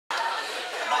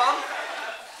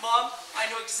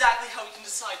exactly how we can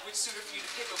decide which suitor for you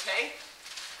to pick, okay?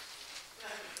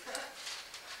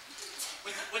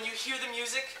 When you hear the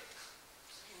music,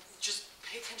 just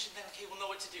pay attention then, okay? We'll know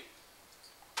what to do.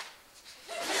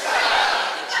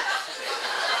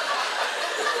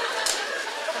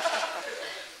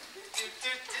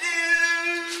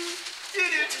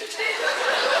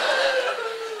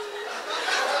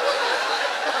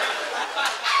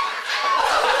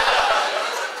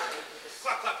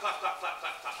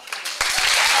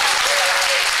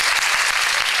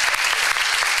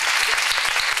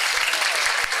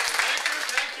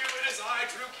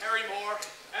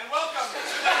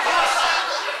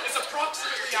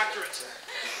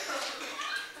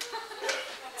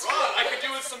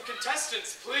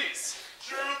 Contestants, please.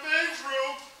 Sure thing,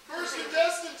 Drew. First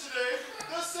contestant today,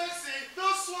 the sexy,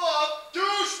 the suave,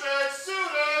 douchebag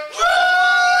suitor.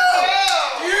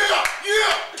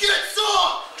 Yeah! Get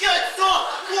some!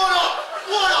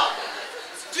 What up?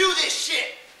 Let's do this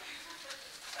shit!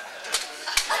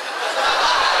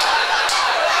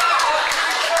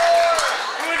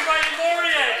 Who invited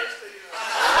Laurier?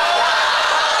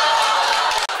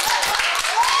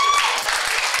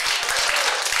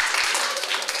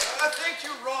 Thank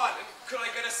you, Ron. Could I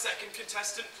get a second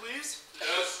contestant, please?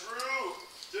 Yes, Drew.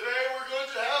 Today we're going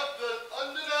to have the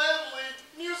undeniably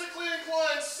musically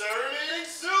inclined serenading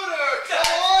suitor. Come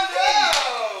on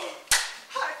down!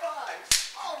 High five,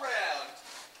 all around.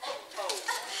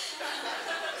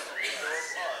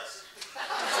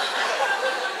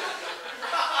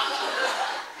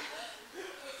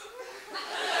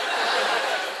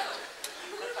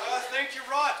 Thank you,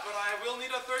 Rod, but I will need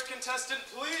a third contestant,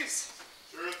 please.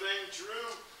 Sure thing, Drew.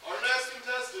 Our next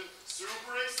contestant,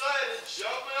 super excited,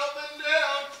 jumping up and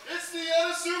down. It's the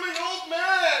unassuming old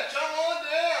man. Come on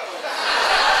down.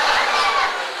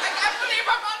 I can't believe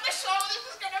I'm on the show. This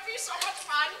is going to be so much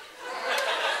fun.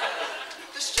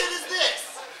 The shit is this?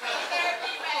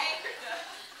 Therapy, May.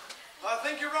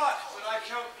 Thank you, Rod, but I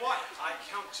count one, I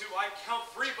count two, I count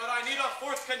three, but I need a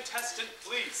fourth contestant,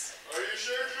 please. Are you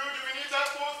sure, Drew? Do we need that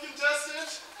fourth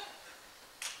contestant?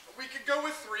 We could go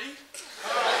with three.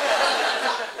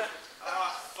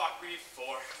 Fuck, we need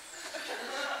four.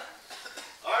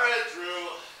 All right, Drew.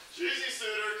 Cheesy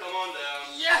suitor, come on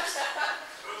down. Yes!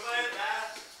 Who's playing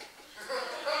that?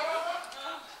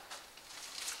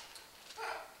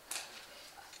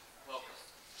 Welcome.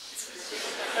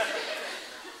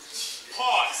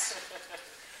 Pause.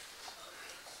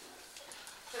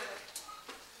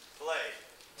 Play.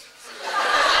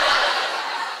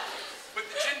 But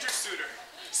the ginger suitor,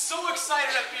 so excited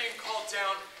at being called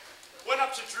down, went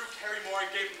up to Drew Carrymore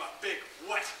and gave him a big,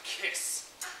 wet kiss.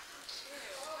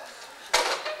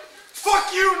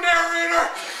 Fuck you, narrator!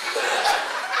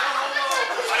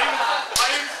 I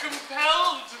am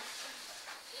compelled.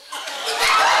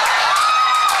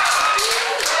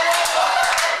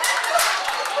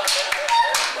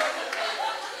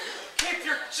 Keep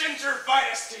your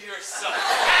gingivitis to yourself.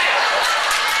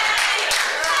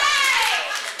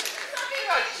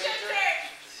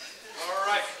 All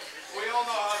right, we all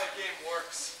know how the game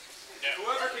works.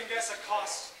 Whoever can guess a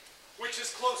cost, which is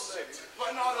close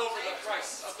but not over the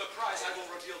price of the prize I will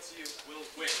reveal to you, will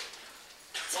win.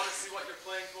 Want to see what you're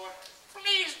playing for?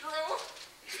 Please, Drew.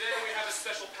 Today we have a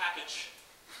special package.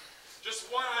 Just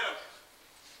one item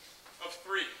of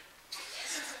three.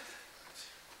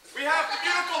 We have the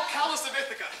beautiful Palace of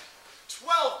Ithaca.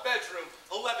 12 bedroom,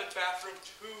 11 bathroom,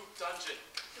 2 dungeon.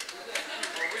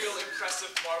 A real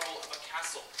impressive marvel of a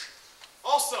castle.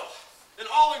 Also, an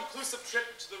all-inclusive trip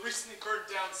to the recently burned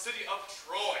down city of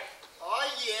Troy. Oh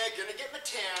yeah, gonna get my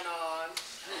tan on.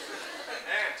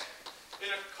 And, in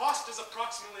a cost is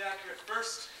approximately accurate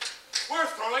first, we're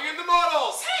throwing in the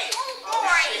models! Hey, Oh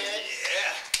boy. shit.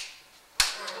 Yeah.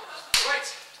 Right.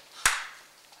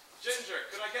 Ginger,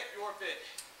 could I get your bid?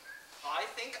 I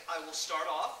think I will start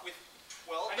off with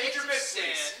 12 I need bags your of bid,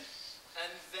 sand, please.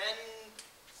 and then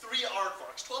 3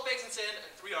 aardvarks. 12 bags of sand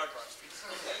and 3 aardvarks, please.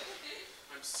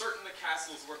 I'm certain the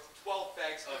castle is worth 12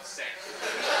 bags of sand.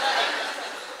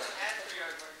 And 3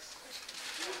 aardvarks.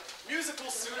 Musical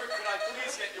suitor, could I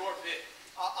please get your bid?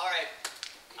 All right.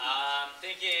 I'm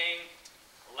thinking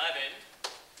 11,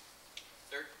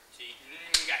 13,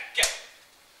 go.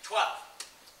 12.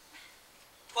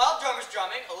 12 drummers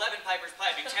drumming, 11 pipers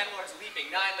piping, 10 lords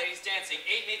leaping, 9 ladies dancing,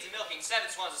 8 maids milking,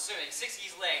 7 swans swimming, 6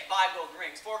 geese laying, 5 golden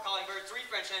rings, 4 calling birds, 3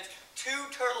 French hens, 2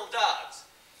 turtle doves,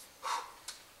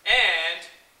 and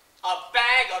a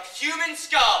bag of human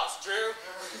skulls, Drew.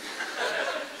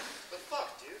 The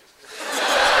fuck, dude?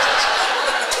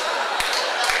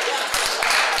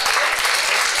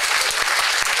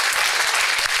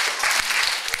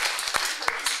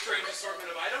 Strange assortment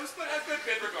of items. items, but a good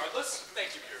bid regardless.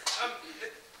 Thank you.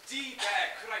 D-bag,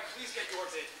 could I please get your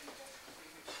bid?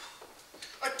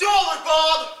 $1,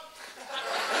 Bob!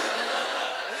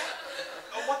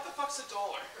 Oh, what the fuck's $1?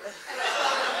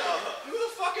 Who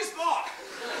the fuck is Bob?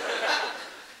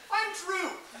 I'm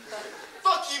Drew.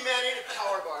 Fuck you, man, ain't a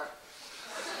power bar.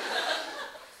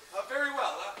 Very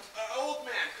well. Old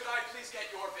man, could I please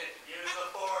get your bid? Use the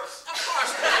force. Of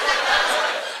course.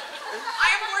 I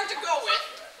am going to go with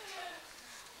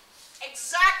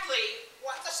exactly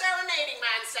what the serenading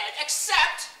man said,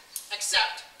 except,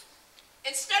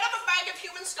 instead of a bag of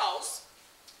human skulls,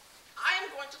 I am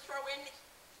going to throw in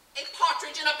a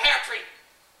partridge in a pear tree.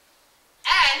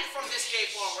 And from this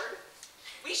day forward,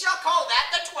 we shall call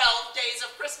that the 12 Days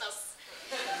of Christmas.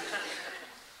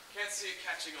 Can't see it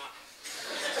catching on.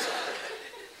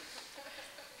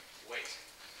 Wait.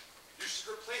 You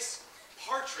should replace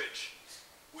partridge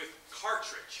with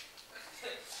cartridge.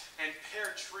 And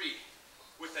pear tree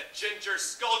with a ginger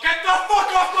skull. Get the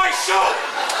fuck off my show!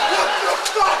 What the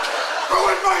fuck? Who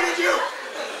invited you?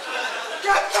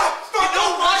 Get the fuck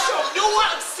off my show! You know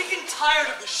what? I'm sick and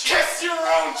tired of this shit. Kiss your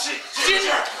own cheek,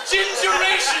 ginger!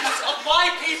 Gingerations of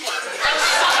my people.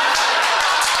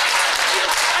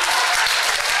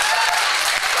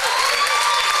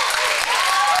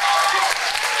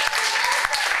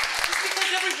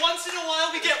 Once in a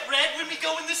while we get red when we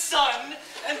go in the sun,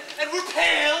 and we're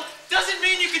pale, doesn't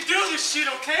mean you can do this shit,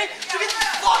 okay? So get the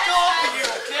fuck off of here,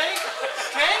 okay?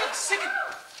 Okay? I'm sick of...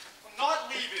 I'm not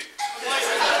leaving.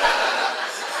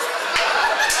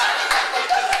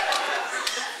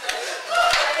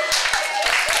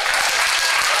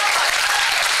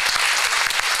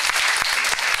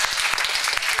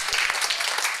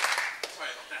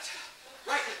 Sorry about that.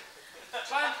 Right.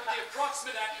 Time for the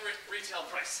approximate accurate retail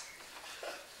price.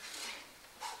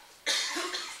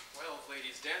 12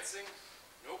 ladies dancing.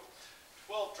 Nope.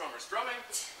 12 drummers drumming.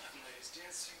 11 ladies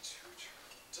dancing. 2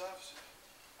 doves.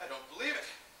 I don't believe it.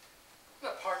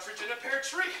 A partridge in a pear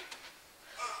tree.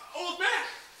 Old man,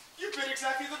 you bid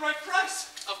exactly the right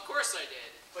price. Of course I did.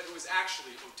 But it was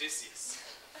actually Odysseus.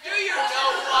 Do you know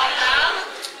who I am?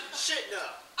 Shit, no.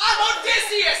 I'm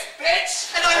Odysseus,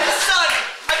 bitch! And I'm the sun!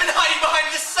 I've been hiding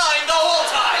behind this sign the whole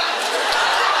time!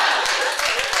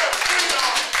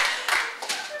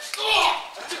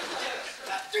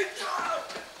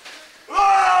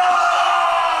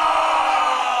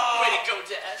 Way to go,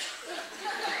 Dad.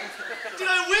 Did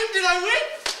I win? Did I win?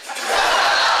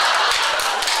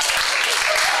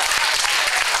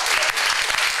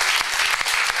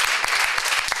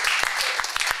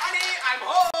 Honey, I'm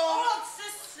home!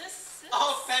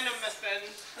 Oh, Ben.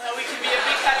 We can be a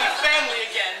big happy family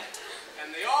again.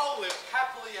 And they all lived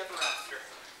happily ever after.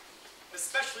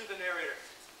 Especially the narrator.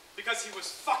 Because he was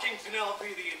fucking Penelope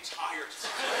the entire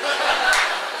time.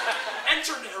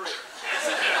 Enter narrator.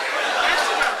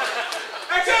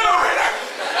 Enter narrator!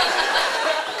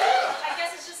 I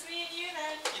guess it's just me and you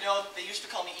then. You know, they used to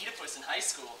call me Oedipus in high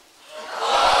school.